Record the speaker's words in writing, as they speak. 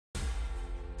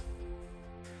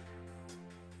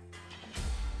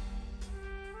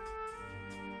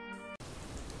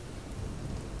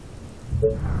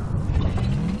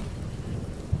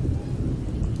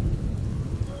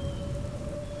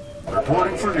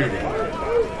Reporting for duty.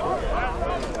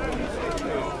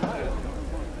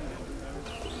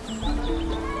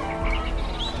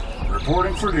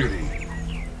 Reporting for duty.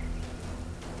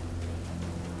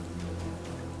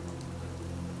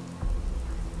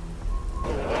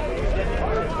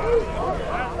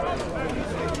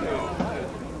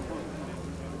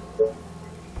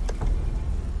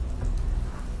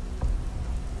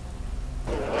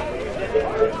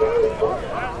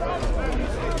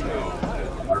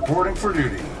 Reporting for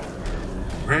duty.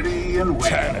 Ready and waiting.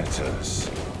 Janitor's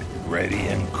ready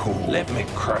and cool. Let me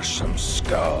crush some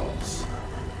skulls.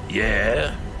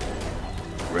 Yeah?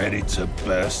 Ready to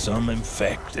burst some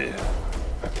infected.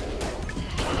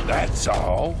 That's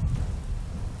all.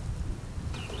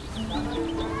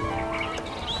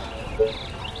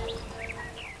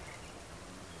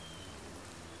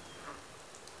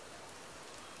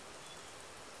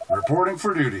 Reporting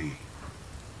for duty.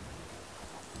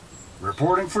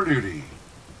 Reporting for duty.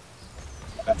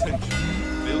 Attention.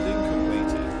 Building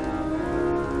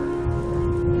completed.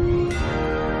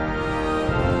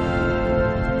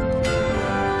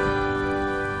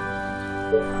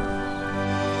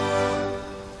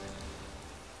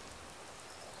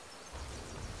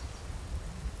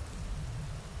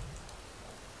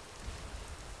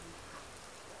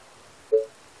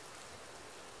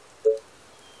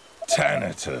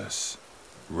 Janitor's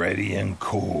ready and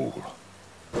cool.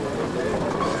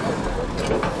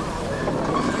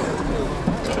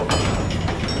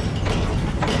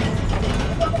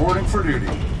 Reporting for duty.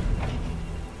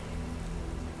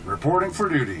 Reporting for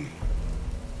duty.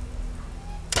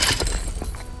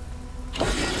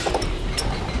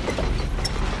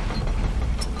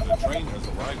 The train has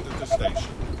arrived at the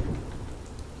station.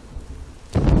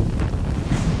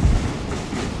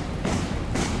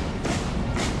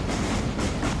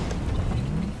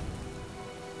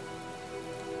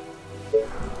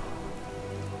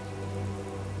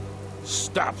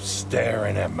 Stop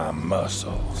staring at my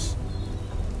muscles.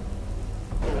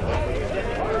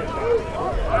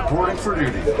 Reporting for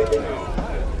duty.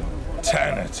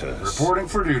 Janitor's Reporting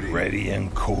for duty. ready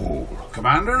and cool.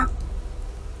 Commander,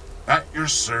 at your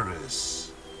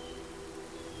service.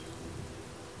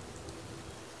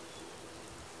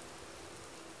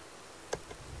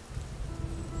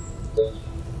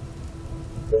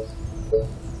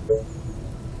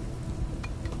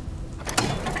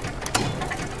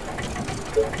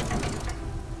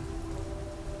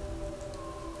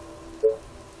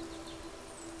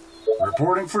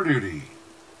 Reporting for duty.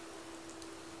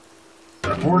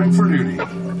 Reporting for duty.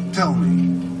 Tell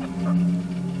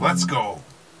me. Let's go.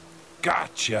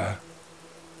 Gotcha.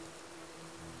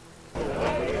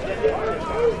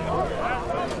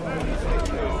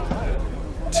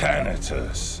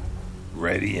 Janitor's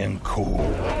ready and cool.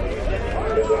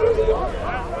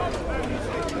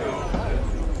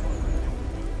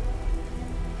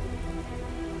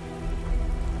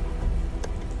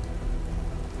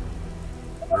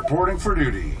 Reporting for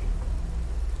duty.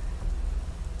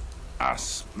 I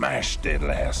smashed it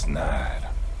last night.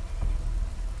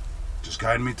 Just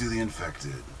guide me to the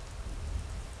infected.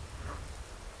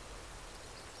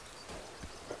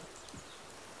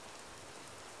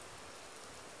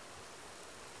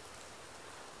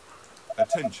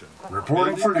 Attention.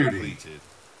 Reporting for Building duty. completed.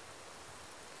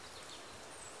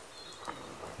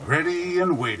 Ready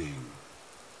and waiting.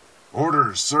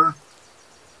 Orders, sir.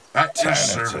 At your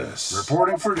Janitor's service.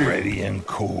 Reporting for duty. ready and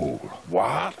cool.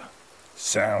 What?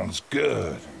 Sounds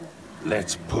good.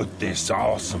 Let's put this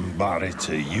awesome body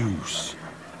to use.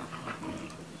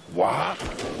 What?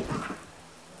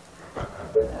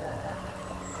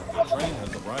 The train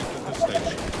has arrived at the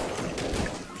station.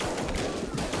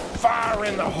 Fire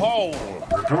in the hole!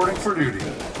 Reporting for duty.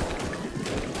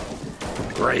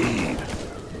 Great.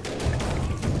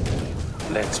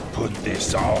 Let's put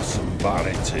this awesome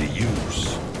body to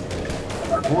use.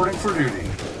 Reporting for duty.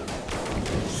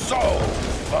 So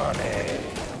funny.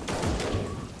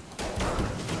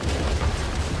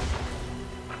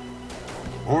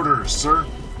 Orders, sir.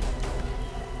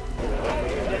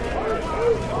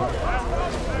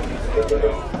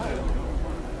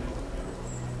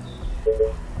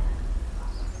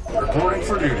 Reporting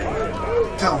for duty.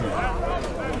 Tell me.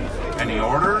 Any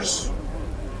orders?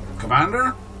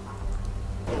 Commander?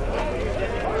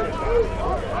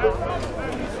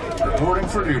 Reporting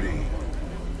for duty.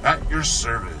 At your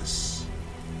service.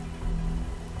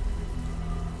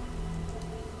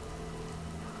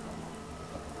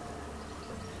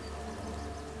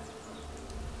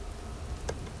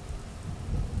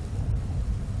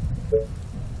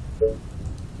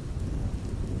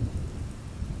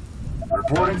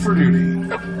 Reporting for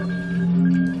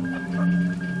duty.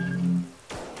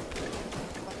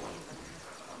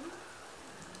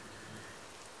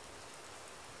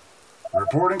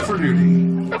 Reporting for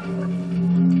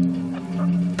duty.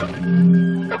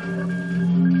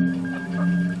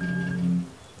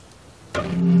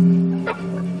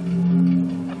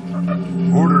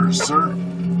 Orders, sir.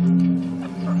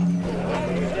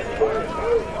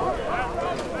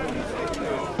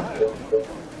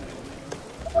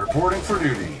 Reporting for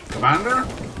duty. Commander?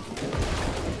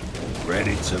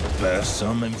 Ready to burst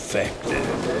some infected.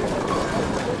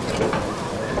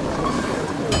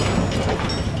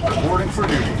 Reporting for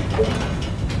duty.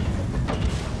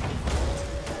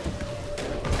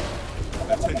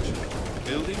 Attention.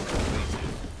 Building completed.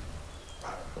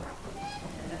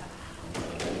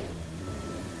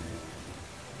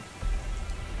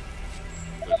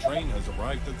 The train has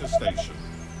arrived at the station.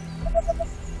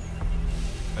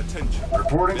 Attention.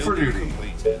 Reporting for Building duty.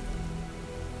 completed.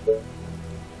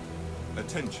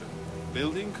 Attention.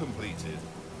 Building completed.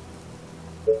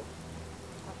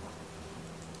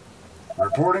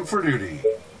 Reporting for duty.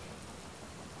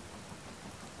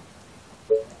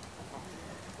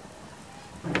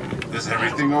 Is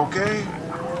everything okay?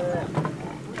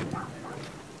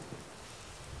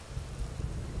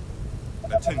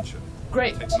 Attention.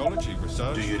 Great. Technology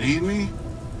research. Do you need me?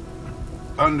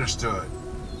 Understood.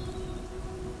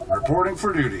 Reporting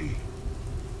for duty.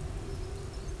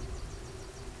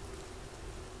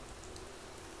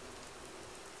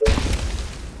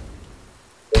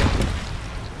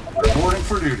 Reporting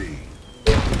for duty.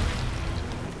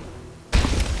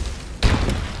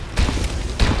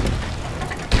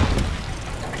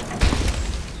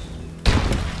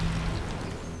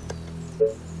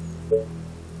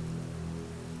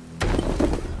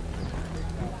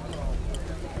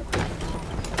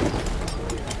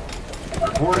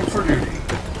 Reporting for duty.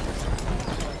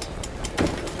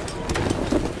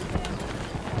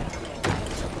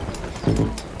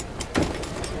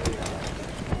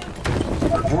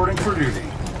 Reporting for duty.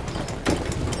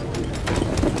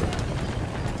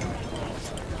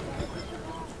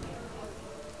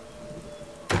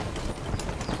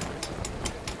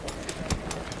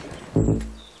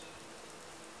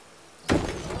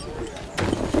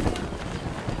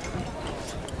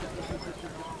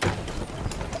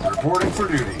 Reporting for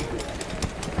duty.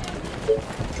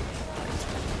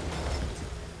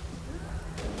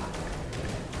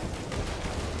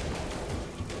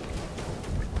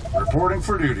 Reporting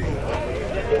for duty.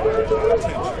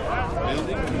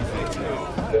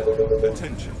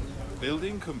 Attention.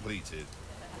 Building completed.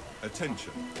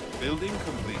 Attention. Building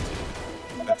completed.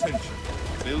 Attention.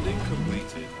 Building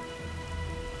completed.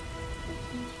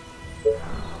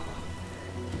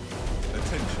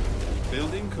 Attention.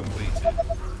 Building completed.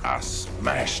 I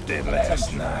smashed it last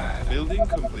Attention. night. Building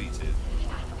completed.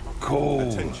 Cool.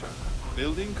 Attention.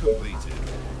 Building completed.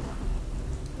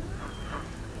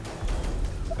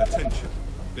 Attention.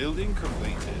 Building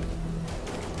completed.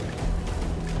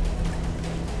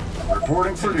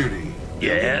 Reporting for duty.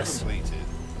 Yes. Completed.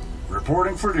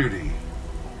 Reporting for duty.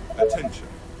 Attention.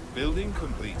 Building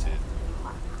completed.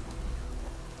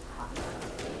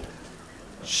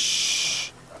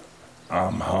 Shh.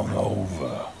 I'm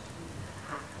hungover.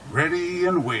 Ready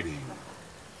and waiting.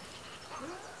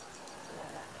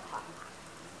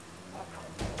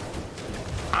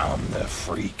 I'm the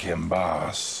freaking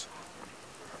boss.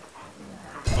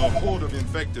 A horde of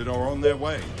infected are on their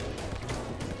way.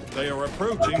 They are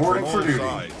approaching Reporting from for all duty.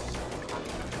 sides.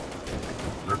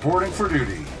 Reporting for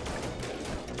duty.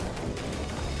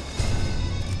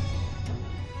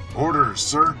 Orders,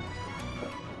 sir.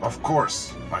 Of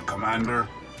course, my commander.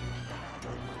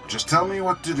 Just tell me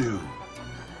what to do.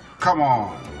 Come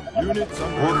on. Units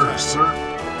under Orders, attack.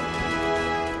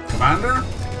 sir. Commander?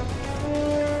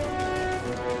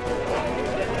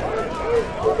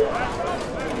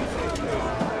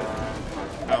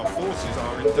 Our forces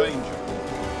are in danger.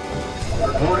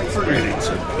 Reporting for Ready duty.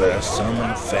 to burst some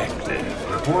infected.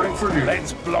 Reporting for duty.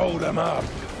 Let's blow them up.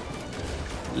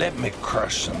 Let me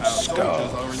crush some Our soldiers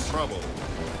are in skulls. trouble.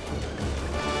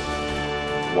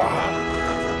 Wow.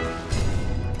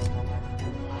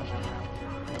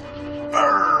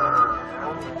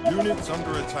 Units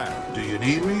under attack. Do you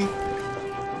need me?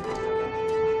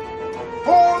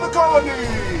 For the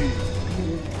colony!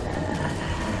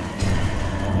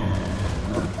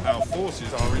 Our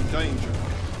forces are in danger.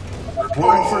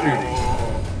 Reporting for duty.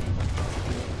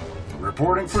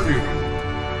 Reporting for duty.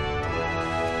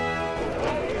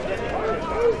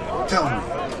 Tell me.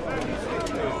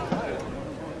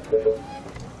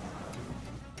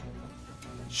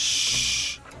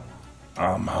 Shh.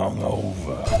 I'm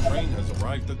hungover. The train has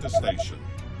arrived at the station.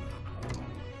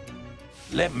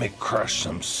 Let me crush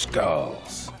some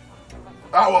skulls.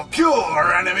 I will kill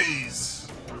our enemies!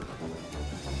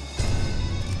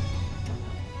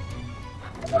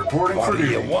 Reporting What for do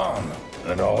you duty. want?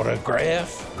 An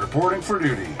autograph? Reporting for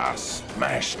duty. I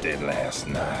smashed it last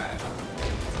night.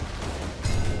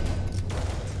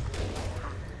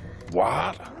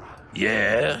 What?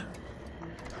 Yeah?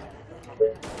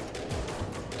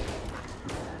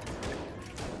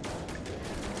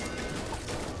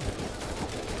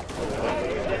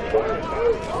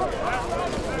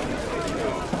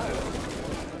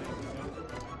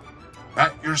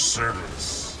 At your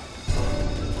service.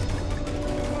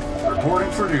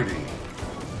 Reporting for duty.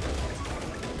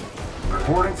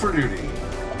 Reporting for duty.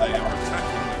 They are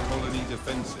attacking the colony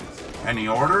defenses. Any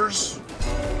orders?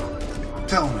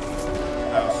 Tell me.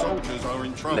 Our soldiers are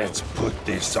in trouble. Let's put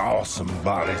this awesome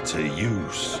body to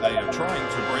use. They are trying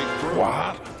to break through.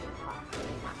 What?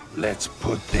 Let's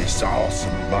put this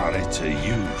awesome body to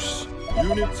use.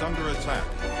 Units under attack.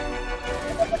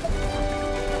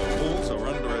 The walls are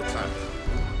under attack.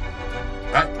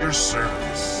 At your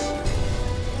service.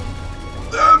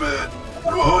 Damn it!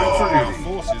 Reporting for Our duty.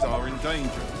 forces are in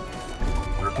danger.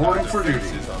 Reporting Our for duty.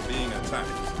 defenses are being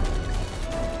attacked.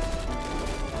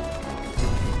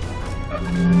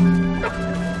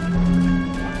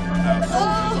 Our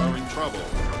soldiers are in trouble.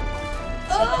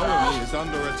 The colony is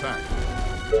under attack.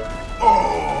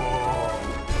 Oh!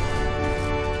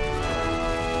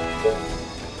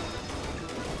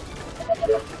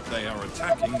 They are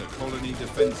attacking the colony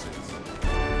defenses.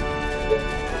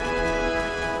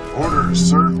 Orders,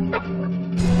 sir.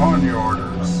 On your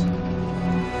orders.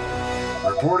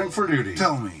 Reporting for duty.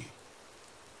 Tell me.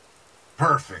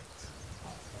 Perfect.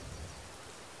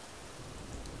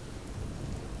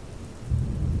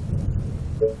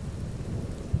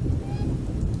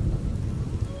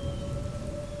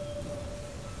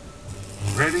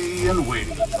 Ready and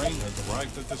waiting. The train has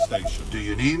arrived at the station. Do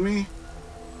you need me?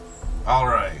 All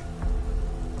right.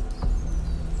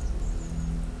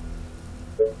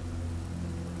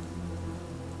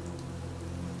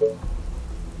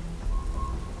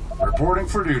 Reporting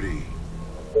for duty.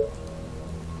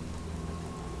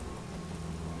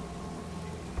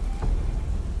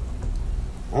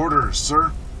 Orders,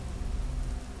 sir.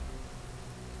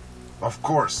 Of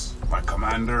course, my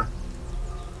commander.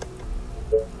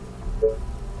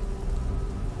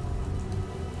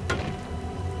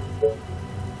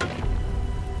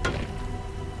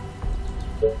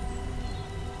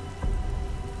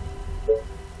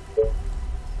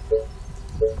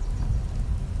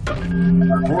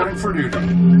 Reporting for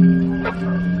duty.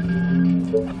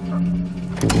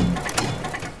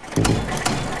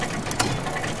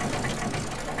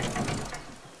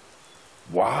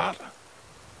 What?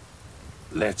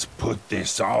 Let's put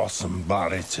this awesome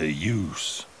body to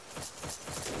use.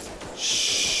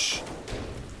 Shh.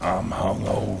 I'm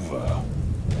hungover.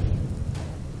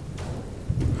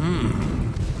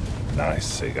 Nice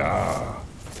cigar.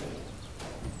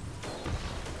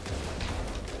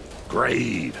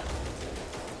 Great.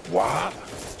 What?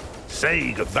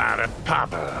 Say goodbye to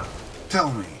Papa.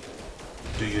 Tell me,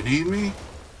 do you need me?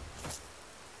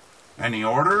 Any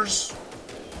orders?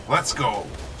 Let's go.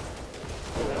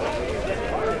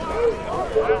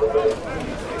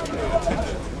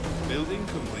 Building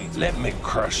complete. Let me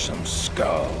crush some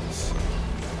skulls.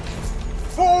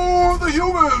 For the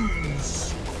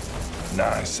humans!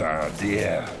 Nice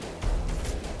idea.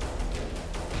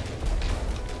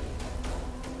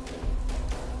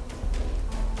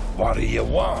 What do you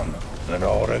want? An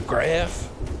autograph?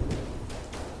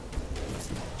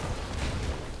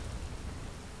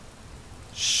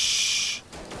 Shh.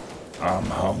 I'm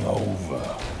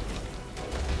hungover.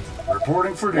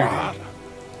 Reporting for duty. What?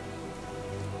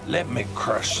 Let me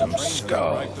crush some Train has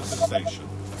arrived at the skulls. station.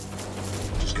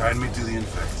 Just guide me to the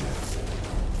infected.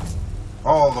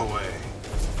 All the way.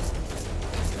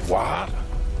 What?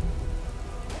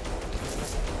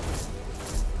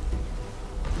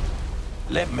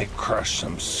 Let me crush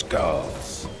some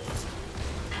skulls.